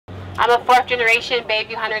I'm a 4th generation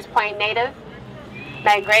BayView Hunters Point native.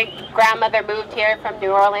 My great-grandmother moved here from New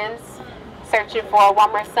Orleans, searching for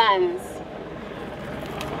warmer suns.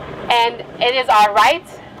 And it is our right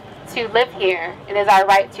to live here. It is our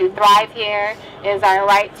right to thrive here. It is our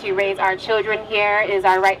right to raise our children here. It is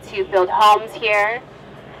our right to build homes here.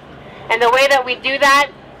 And the way that we do that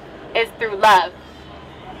is through love.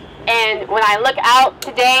 And when I look out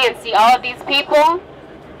today and see all of these people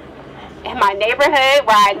in my neighborhood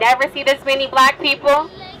where I never see this many black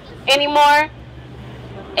people anymore,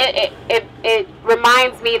 it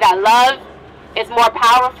reminds me that love is more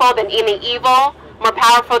powerful than any evil, more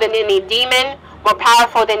powerful than any demon, more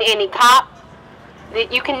powerful than any cop.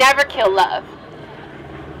 That you can never kill love.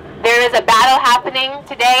 There is a battle happening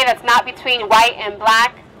today that's not between white and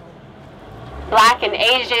black, black and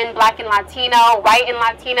Asian, black and Latino, white and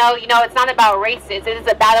Latino. You know, it's not about races. It is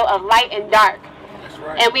a battle of light and dark.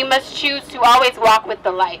 Right. And we must choose to always walk with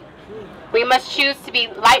the light. We must choose to be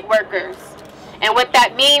light workers. And what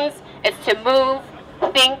that means is to move,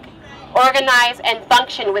 think, organize, and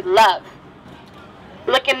function with love.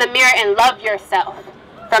 Look in the mirror and love yourself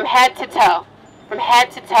from head to toe. From head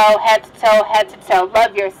to toe, head to toe, head to toe.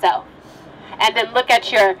 Love yourself. And then look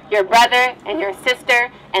at your brother and your sister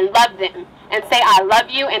and love them. And say, I love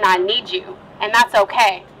you and I need you. And that's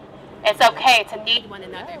okay. It's okay to need one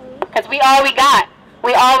another. Because we all we got.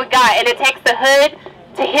 We all we got. And it takes the hood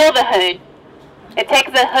to heal the hood. It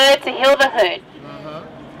takes the hood to heal the hood.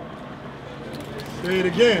 Say it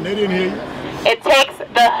again. They didn't hear you. It takes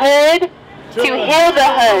the hood to heal the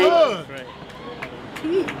hood.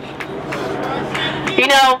 You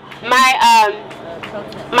know,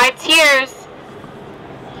 my tears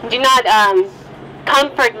do not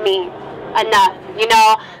comfort me enough. You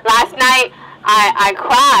know, last night I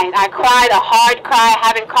cried. I cried a hard cry. I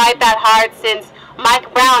haven't cried that hard since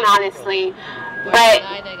Mike Brown, honestly. But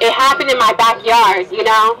it happened in my backyard, you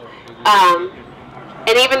know.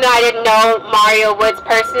 And even though I didn't know Mario Woods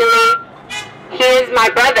personally, he is my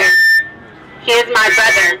brother. He is my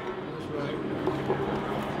brother.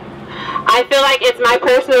 I feel like it's my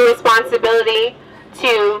personal responsibility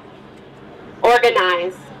to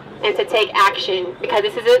organize and to take action, because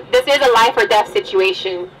this is a life or death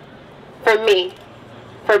situation for me,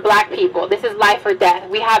 for black people. This is life or death.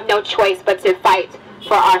 We have no choice but to fight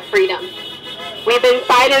for our freedom. We've been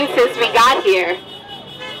fighting since we got here,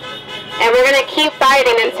 and we're going to keep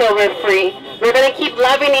fighting until we're free. We're going to keep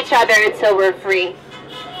loving each other until we're free.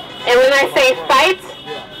 And when I say fight,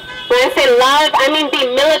 when I say love, I mean be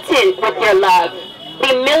militant with your love.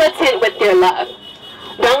 Be militant with your love.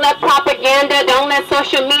 Don't let propaganda, don't let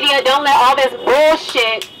social media, don't let all this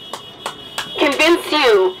bullshit convince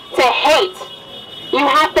you to hate. You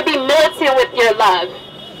have to be militant with your love.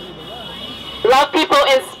 Love people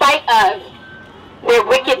in spite of their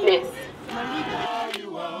wickedness.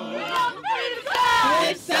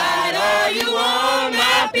 Which side are you on,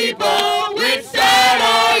 my people?